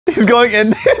He's going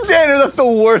in. Tanner, that's the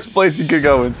worst place you could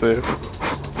go into.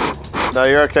 No,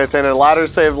 you're okay, Tanner.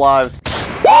 Ladders save lives.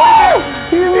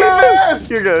 He missed!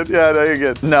 You're good. Yeah, no, you're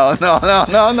good. No,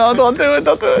 don't do it,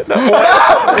 don't do it. No.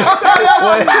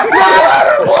 Wait.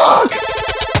 Ladder block!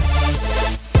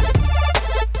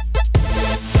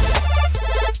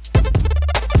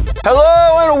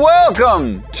 Hello and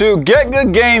welcome to Get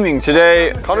Good Gaming.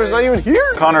 Today, Connor's not even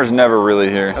here? Connor's never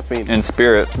really here. That's mean. In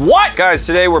spirit. What? Guys,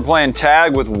 today we're playing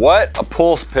tag with what? A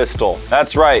pulse pistol.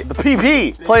 That's right. The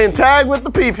PP. Playing tag with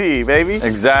the PP, baby.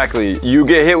 Exactly. You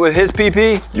get hit with his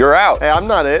PP, you're out. Hey, I'm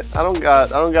not it. I don't got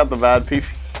the bad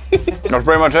PP. That's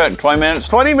pretty much it. 20 minutes.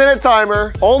 20-minute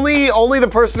timer. Only the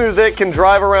person who's it can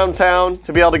drive around town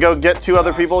to be able to go get two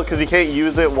other people because he can't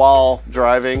use it while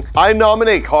driving. I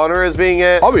nominate Connor as being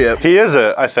it. I'll be it. He is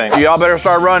it, I think. Y'all better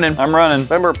start running. I'm running.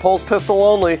 Remember, pulse pistol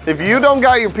only. If you don't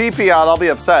got your PP out, I'll be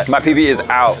upset. My PP is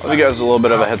out. I'll give you guys a little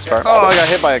bit of a head start. Oh, I got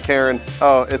hit by a Karen.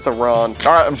 Oh, it's a Ron.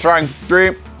 All right, I'm starting.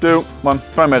 3, 2, 1,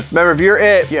 20 minutes. Remember, if you're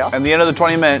it, at the end of the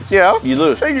 20 minutes, you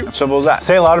lose. Thank you. Simple as that.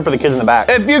 Say it louder for the kids in the back.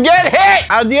 If you get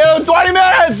hit at the end of the 20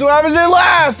 minutes, whoever's in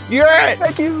last, you're it.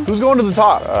 Thank you. Who's going to the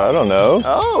top? I don't know.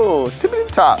 Oh, tippity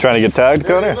top. Trying to get tagged,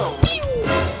 Connor? All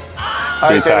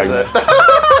right, Tanner's it.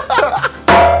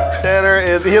 Tanner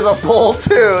is the bull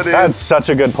too, dude. That's such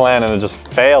a good plan and it just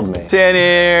failed me.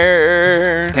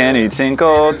 Tanner. Tanny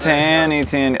tinkle, Tanny.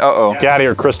 Uh-oh. Get out of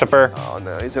here, Christopher. Oh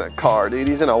no, he's in a car, dude.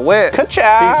 He's in a whip.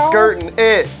 Ka-chow. He's skirting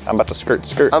it. I'm about to skirt.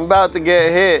 I'm about to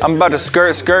get hit. I'm about to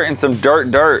skirt in some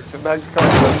dirt. Get back to car.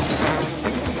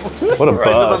 What a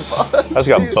bust. I just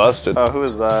got busted. Oh, who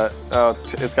is that? Oh,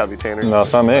 it's gotta be Tanner. No,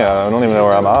 it's not me. I don't even know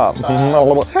where I'm at.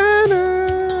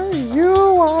 Tanner, you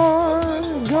are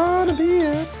gonna be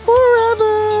it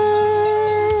forever.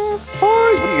 What,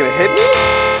 are you gonna hit me?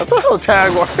 That's not how the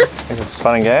tag works. Think it's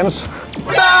fun and games?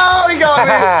 No, he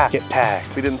got me. Get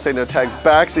tagged. We didn't say no tag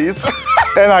backsies.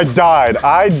 And I died.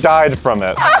 I died from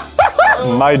it.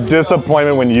 My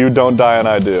disappointment when you don't die and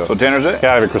I do. So Tanner's it?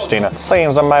 Get out of here, Christina.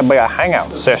 Seems there might be a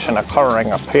hangout session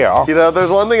occurring up here. You know,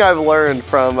 there's one thing I've learned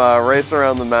from racing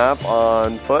around the map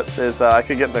on foot is that I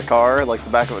could get in the car, like the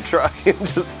back of a truck, and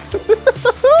just...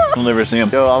 I'll never see him.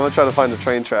 Yo, I'm gonna try to find the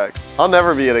train tracks. I'll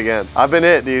never be it again. I've been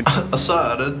it, dude.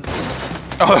 Aside.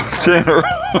 Oh, it's Tanner.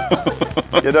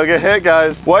 You don't get hit,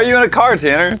 guys. Why are you in a car,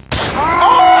 Tanner?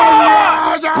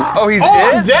 Oh, he's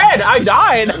I'm dead. I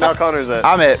died. Now Connor's it.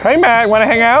 I'm it. Hey, Matt, want to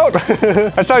hang out?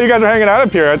 I saw you guys were hanging out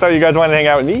up here. I thought you guys wanted to hang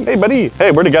out with me. Hey, buddy.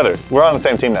 Hey, we're together. We're on the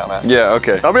same team now, Matt. Yeah,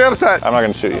 okay. Don't be upset. I'm not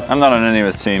going to shoot you. I'm not on any of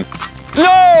his team.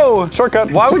 No!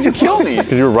 Shortcut. Why would you kill me?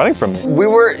 Because you were running from me.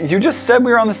 You just said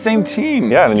we were on the same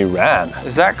team. Yeah, and then you ran.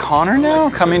 Is that Connor now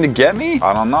coming to get me?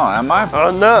 I don't know, am I?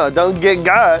 Oh no, don't get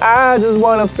got. I just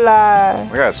want to fly.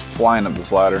 My guy's flying up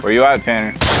this ladder. Where you at,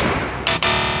 Tanner?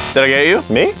 Did I get you?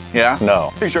 Me? Yeah.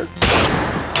 No. Are you sure?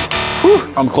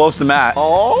 Whew, I'm close to Matt.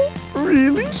 Oh,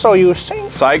 really? So you sing?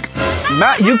 Psych.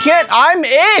 Matt, you can't. I'm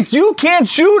it. You can't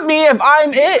shoot me if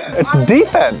I'm it. It's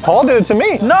defense. Paul did it to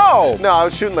me. No. No, I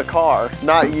was shooting the car,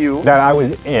 not you. That I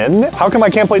was in? How come I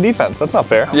can't play defense? That's not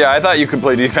fair. Yeah, I thought you could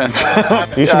play defense.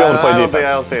 You should be able to play I defense.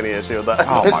 don't see any issue with that.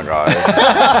 Oh my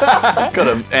God. Could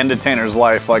have ended Tanner's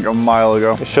life like a mile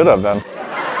ago. You should have then.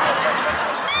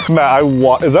 Matt,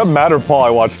 is that Matt or Paul I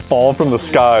watched fall from the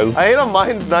skies? I hate on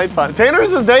mine's nighttime.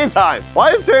 Tanner's is daytime.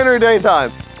 Why is Tanner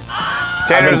daytime? I've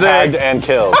Tanner's been tagged it. and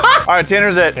killed. All right,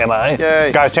 Tanner's it. Am I?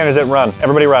 Yay. Guys, Tanner's it, run.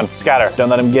 Everybody run. Scatter. Don't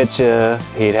let him get you.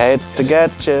 He'd hate to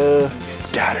get you.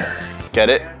 Scatter. Get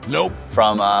it? Nope.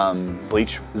 From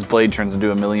Bleach. His blade turns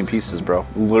into a million pieces, bro.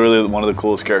 Literally one of the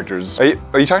coolest characters. Are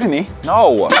you talking to me?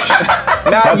 No.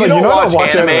 Now you don't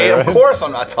watch anime. Of course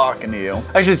I'm not talking to you.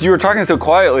 I just, you were talking so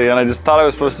quietly and I just thought I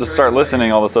was supposed to start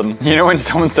listening all of a sudden. You know when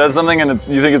someone says something and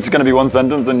you think it's gonna be one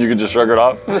sentence and you can just shrug it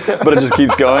off, but it just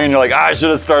keeps going and you're like, I should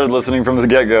have started listening from the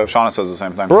get-go. Shauna says the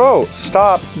same thing. Bro,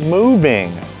 stop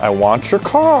moving. I want your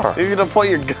car. You're gonna point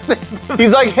your gun at them.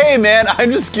 He's like, hey man,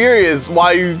 I'm just curious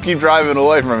why you keep driving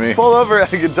away from me. Pull over, I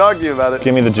can talk to you about it.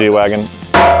 Give me the G-Wagon.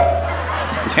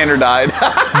 Tanner died.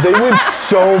 They went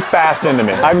so fast into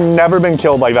me. I've never been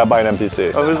killed like that by an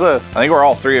NPC. Oh, who's this? I think we're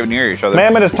all three near each other.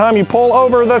 Ma'am, it is time you pull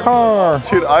over the car.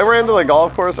 Dude, I ran to the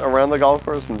golf course, around the golf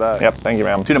course, and back. Yep, thank you,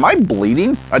 ma'am. Dude, am I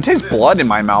bleeding? I taste blood in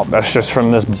my mouth. That's just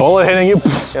from this bullet hitting you.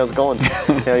 Yeah, it's going.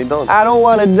 Yeah, you doing? I don't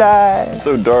want to die.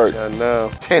 So dark. I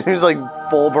know. Tanner's like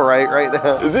full bright right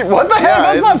now. Is it? What the hell? Yeah,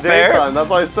 That's it's not fair. daytime. That's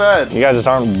what I said. You guys just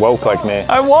aren't woke like me.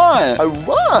 I won. I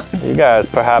won. You guys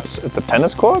perhaps at the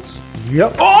tennis courts?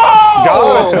 Yep.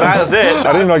 Got it. That's it. I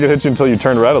didn't even know I could hit you until you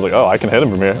turned red. I was like, oh, I can hit him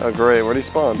from here. Oh, great. Where'd he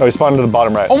spawn? Oh, he spawned to the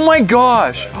bottom right. Oh my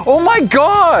gosh. Oh my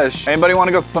gosh. Anybody want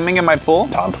to go swimming in my pool?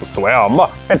 Time to swim.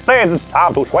 It says it's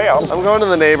time to swim. I'm going to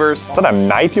the neighbors. Is that a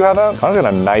knife you have out? Connor's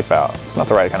got a knife out. It's not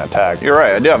the right kind of tag. You're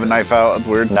right, I do have a knife out. That's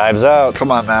weird. Knives out.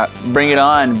 Come on, Matt. Bring it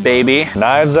on, baby.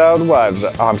 Knives out, wives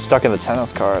out. Oh, I'm stuck in the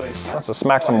tennis cards. Let's just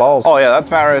smack some balls. Oh yeah,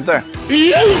 that's Matt right there.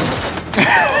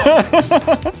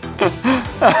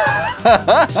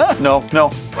 No.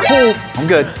 Oh, I'm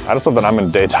good. I just love that I'm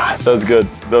in daytime. That was good.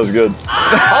 That was good.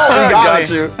 Oh, he got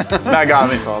you. That got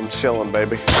me. Oh, I'm chilling,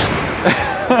 baby.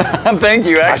 Thank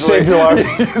you, actually. I saved your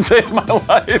life. You saved my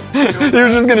life. You were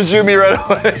just gonna shoot me right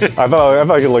away. I thought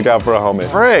I could look out for a homie.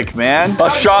 Frick, man. A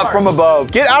shot from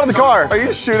above. Get out of the car. Are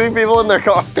you shooting people in their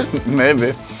cars?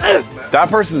 Maybe. That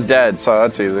person's dead, so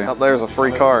that's easy. Out there's a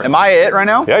free car. Am I it right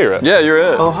now? Yeah, you're it. Yeah, you're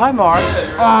it. Oh, hi, Mark.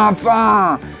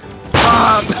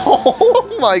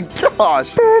 Oh my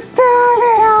gosh.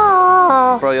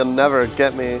 Bro, you'll never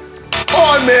get me.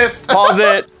 Oh, I missed. Pause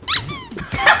it.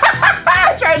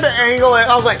 I tried to angle it.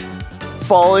 I was like,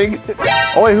 falling.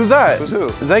 Oh, wait, who's that? Who's who?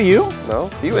 Is that you? No?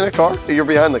 You in a car? You're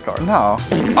behind the car. No.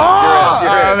 You're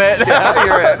I'm it. it. Yeah,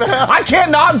 you're it. I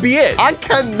can't not be it. I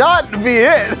cannot be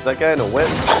it. Is that guy in a whip?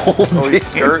 Oh, he's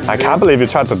skirting. I can't believe you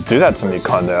tried to do that to me,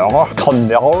 Connor.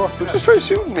 Connor? Who's just trying to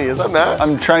shoot me? Is that Matt?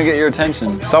 I'm trying to get your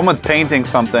attention. Someone's painting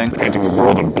something. Painting the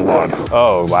world in blood.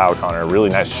 Oh, wow, Connor. Really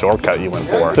nice shortcut you went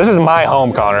for. This is my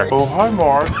home, Connor. Oh, hi,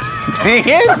 Mark. He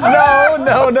is? No.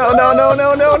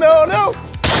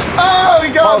 Oh,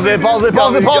 he got me. Pause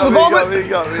it. He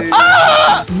got me.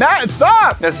 Ah! Matt,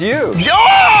 stop. That's you.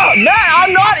 Oh, Matt,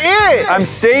 I'm not it. I'm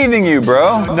saving you,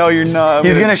 bro. No, you're not.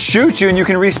 He's gonna shoot you and you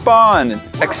can respawn.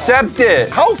 Accept it.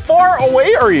 How far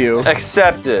away are you?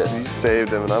 Accept it. You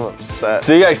saved him, and I'm upset.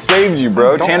 See, I saved you,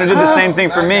 bro. Tanner did the same thing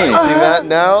for me. See, Matt,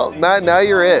 now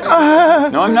you're it.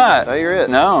 No, I'm not. Now you're it.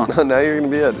 No. Now you're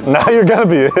gonna be it. Now you're gonna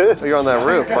be it. Oh, you're on that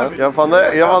roof, huh? You up on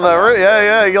that? You up on that roof?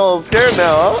 Yeah. You get a little scared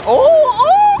now, huh?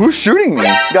 Oh! Who's shooting me?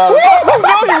 Got it.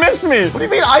 No, you missed me. What do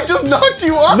you mean? I just knocked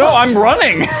you up. No, I'm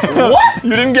running. What? You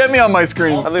didn't get me on my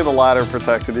screen. I think the ladder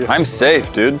protected you. I'm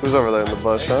safe, dude. Who's over there in the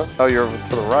bush, huh? Oh, you're over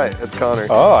to the right. It's Connor.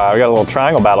 Oh, we got a little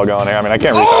triangle battle going here. I mean, I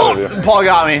can't reach either of you. Paul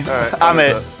got me. right, I'm that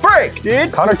it. was Frick,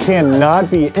 dude. Connor cannot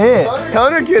be it.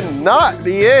 Connor cannot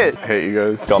be it. I hate you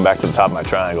guys. Going back to the top of my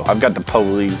triangle. I've got the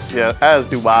police. Yeah, as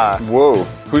do I. Whoa.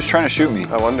 Who's trying to shoot me?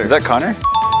 I wonder. Is that Connor?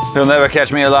 He'll never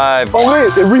catch me alive. Oh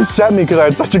wait, it reset me because I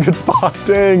had such a good spot.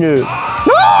 Dang it.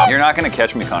 You're not gonna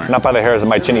catch me, Connor. Not by the hairs of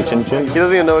my chinny chin chin. He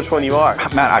doesn't even know which one you are.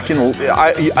 Matt, I can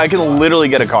literally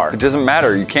get a car. It doesn't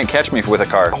matter. You can't catch me with a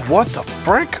car. What the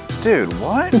frick? Dude,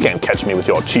 what? You can't catch me with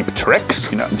your cheap tricks.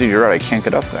 You know, dude, you're right. I can't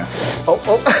get up there. Oh.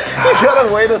 You got a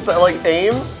way to like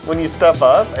aim when you step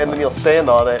up, and then you'll stand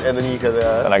on it, and then you could.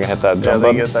 And I can hit that Yeah, jump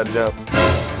then you button. get that jump.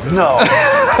 No.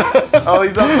 Oh,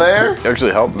 he's up there. You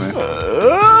actually helped me.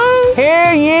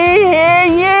 Hear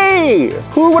ye!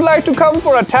 Who would like to come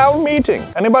for a town meeting?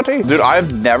 Anybody? Dude,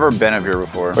 I've never been up here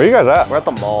before. Where you guys at? We're at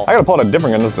the mall. I gotta pull out a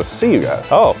different gun just to see you guys.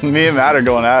 Oh, Me and Matt are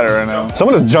going at it right now.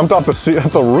 someone just jumped off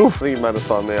the roof. I think you might have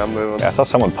saw me. I'm moving. Yeah, I saw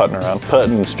someone putting around.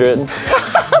 Putting, strutting.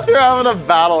 They're having a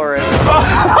battle right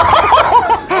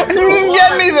now. You didn't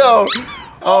get me though.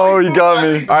 Oh, you got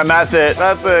me. All right, Matt's it.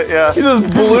 That's it, yeah. He just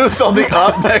blew something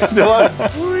up next to us.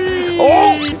 Oh!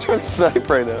 I'm trying to snipe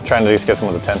right now. Trying to just get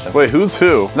someone's attention. Wait, who's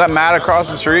who? Is that Matt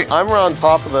across the street? I'm on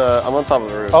top of the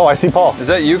roof. Oh, I see Paul. Is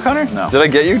that you, Connor? No. Did I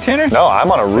get you, Tanner? No,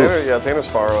 I'm on a roof. Tanner's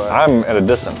far away. I'm at a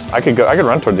distance. I could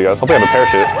run towards you guys. Hopefully I have a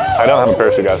parachute. I don't have a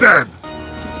parachute, guys. I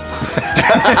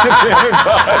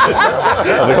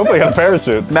was like, hopefully I got a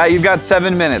parachute. Matt, you've got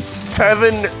 7 minutes.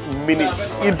 7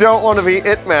 minutes. You don't want to be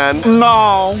it, man.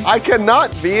 No. I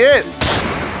cannot be it.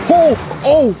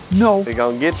 Oh, no. They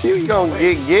gonna get you? You gonna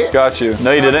get? Got you.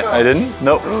 No, you didn't. I didn't.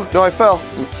 Nope. No, I fell.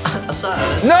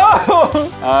 No!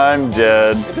 I'm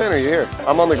dead. Hey, Tanner, you're here.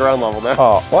 I'm on the ground level now.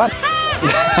 Oh, what?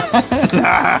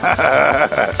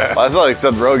 That's not like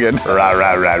Seth Rogen.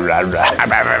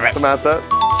 So Matt's up.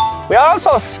 We are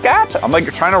so scatter. I'm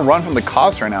like trying to run from the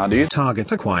cops right now, dude.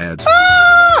 Target acquired.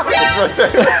 It's right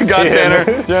there. Got Yeah. Tanner.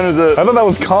 Tanner's it. I thought that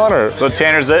was Connor. So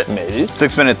Tanner's it? Maybe.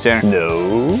 6 minutes, Tanner.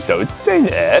 No, don't say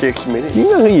that. Kick me. You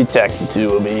know who you're talking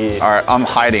to over here. All right, I'm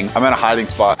hiding. I'm in a hiding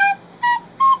spot.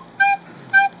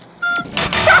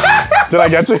 Did I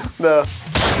get you? No.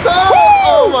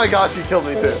 Oh my gosh, you killed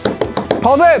me too.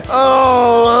 Pause it.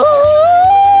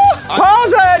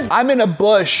 Pause it! I'm in a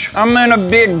bush. I'm in a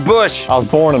big bush. I was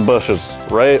born in bushes,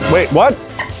 right? Wait, what?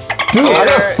 Dude, I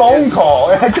got a phone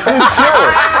call and I couldn't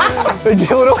shoot.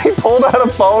 You literally pulled out a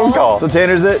phone call. So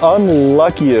Tanner's it?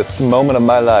 Unluckiest moment of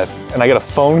my life. And I get a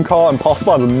phone call and Paul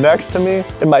spawns next to me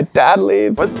and my dad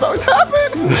leaves. What's always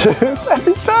happened? It's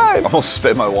every time. I almost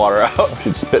spit my water out. I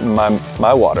should spit in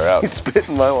my water out. He's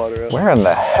spitting my water out. Where in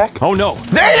the heck? Oh no.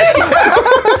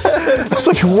 I was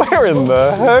like, where in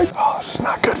the heck? Oh, this is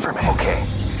not good for me. Okay,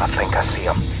 I think I see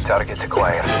him. Target's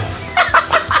acquired.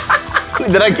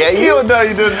 Did I get you? No,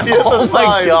 you didn't. You hit the sign.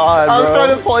 my God, I was bro.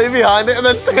 trying to play behind it, and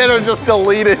then Tanner just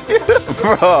deleted it.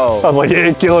 Bro. I was like, you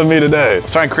ain't killing me today.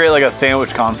 Let's try and create like a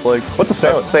sandwich conflict. What's a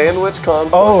A sandwich? sandwich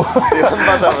conflict. Oh. Dude, I'm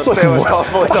about to have a sandwich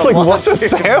conflict. I was on like, what's a launch.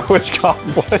 sandwich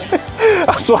conflict?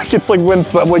 I was like, it's like when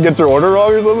Subway gets her order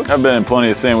wrong or something. I've been in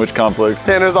plenty of sandwich conflicts.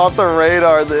 Tanner's off the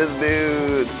radar, this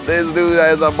dude. This dude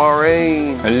has a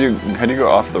brain. How do you go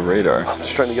off the radar? I'm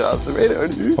just trying to get off the radar,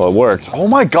 dude. Well, it worked. Oh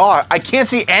my God, I can't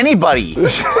see anybody.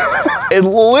 It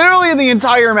literally the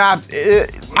entire map,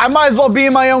 I might as well be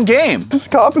in my own game. This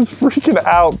cop is freaking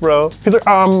out, bro. He's like,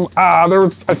 there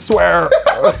was, I swear.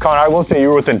 Connor, I will say you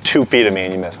were within 2 feet of me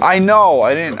and you missed me. I know,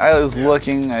 I was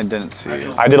looking, I didn't see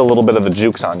you. I did a little bit of the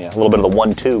jukes on you. A little bit of the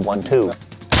 1-2, 1-2.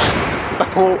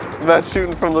 Oh, that's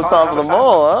shooting from the top of the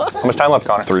mall, huh? How much time left,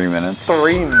 Connor? 3 minutes.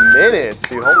 3 minutes,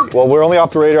 dude. Holy. Well, we're only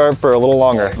off the radar for a little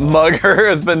longer. Mugger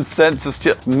has been sent to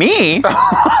steal. Me?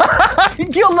 You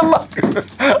killed the mugger.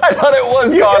 I thought it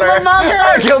was Connor. killed the mugger?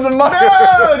 I killed the mugger.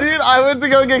 No, dude, I went to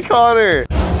go get Connor.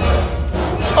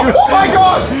 Oh my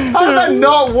gosh! How did that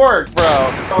not work,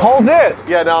 bro? Hold it.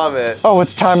 Yeah, now I'm it. Oh,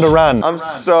 it's time to run. I'm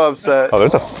so upset. Oh,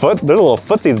 there's a little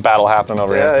footsies battle happening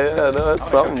over here. Yeah, no, that's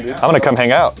something, dude. I'm gonna come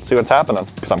hang out, see what's happening,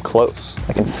 because I'm close.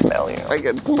 I can smell you. I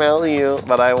can smell you,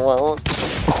 but I won't.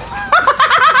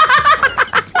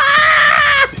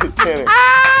 Dude, Tanner.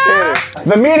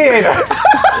 The mediator!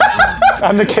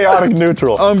 I'm the chaotic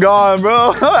neutral. I'm gone,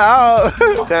 bro. I'm out.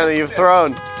 Tanner, you've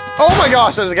thrown. Oh my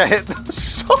gosh, I just got hit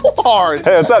so hard.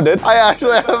 Hey, what's up, dude? I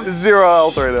actually have 0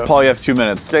 health right now. Paul, you have 2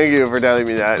 minutes. Thank you for telling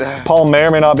me that. Paul may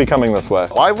or may not be coming this way.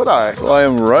 Why would I? I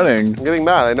am running. I'm getting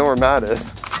mad. I know where Matt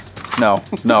is. No.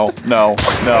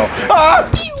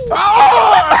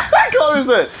 Connor's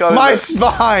it. My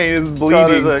spine is Connor's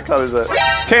bleeding. it. Connor's it.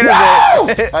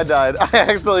 Tanner's it. I died. I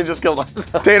accidentally just killed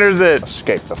myself. Tanner's it.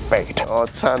 Escape the fate. Oh,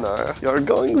 Tanner, you're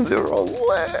going the wrong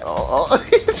way. Oh,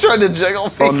 he's trying to jiggle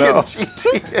fake no. in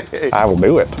GTA. I will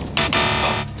do it.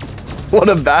 What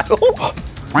a battle.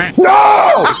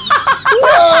 No!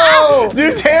 No!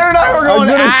 Dude, Tanner and I were I'm going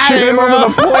gonna at shoot it. him over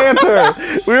the planter.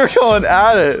 We were going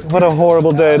at it. What a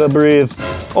horrible day to breathe.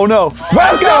 Oh no.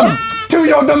 Welcome to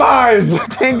your demise!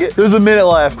 Dang it. There's a minute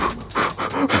left.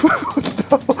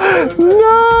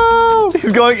 No!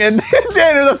 He's going in.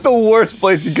 Tanner, that's the worst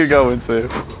place you could go into.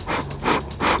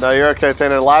 No, you're okay,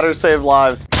 Tanner. Ladders save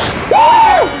lives.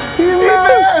 Yes! He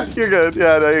missed! You're good.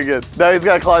 Yeah, no, you're good. Now he's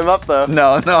got to climb up, though.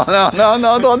 No, don't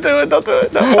do it, don't do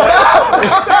it. No.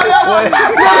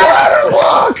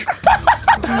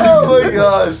 Oh my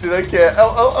gosh, dude, I can't.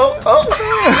 Oh.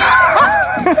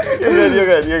 You're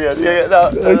good. No,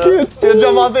 I can't see. You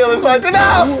jump off the other side. No!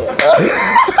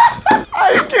 I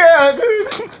can't.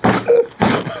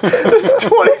 There's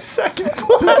 20 seconds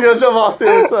left. Just gonna jump off the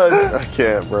other side. I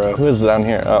can't, bro. Who is down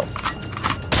here? Oh.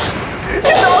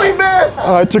 Oh, he missed!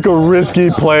 I took a risky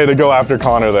play to go after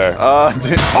Connor there.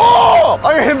 Dude. Oh!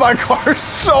 I got hit by a car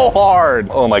so hard.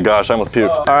 Oh my gosh, I almost puked.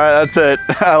 All right, that's it.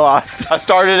 I lost. I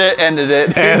started it, ended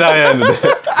it. And I ended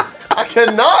it. I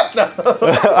cannot.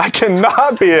 I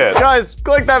cannot be it. Guys,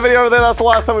 click that video over there. That's the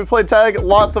last time we played tag.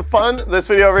 Lots of fun. This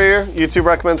video over here, YouTube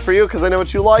recommends for you because I know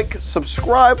what you like.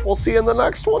 Subscribe. We'll see you in the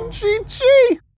next one. GG.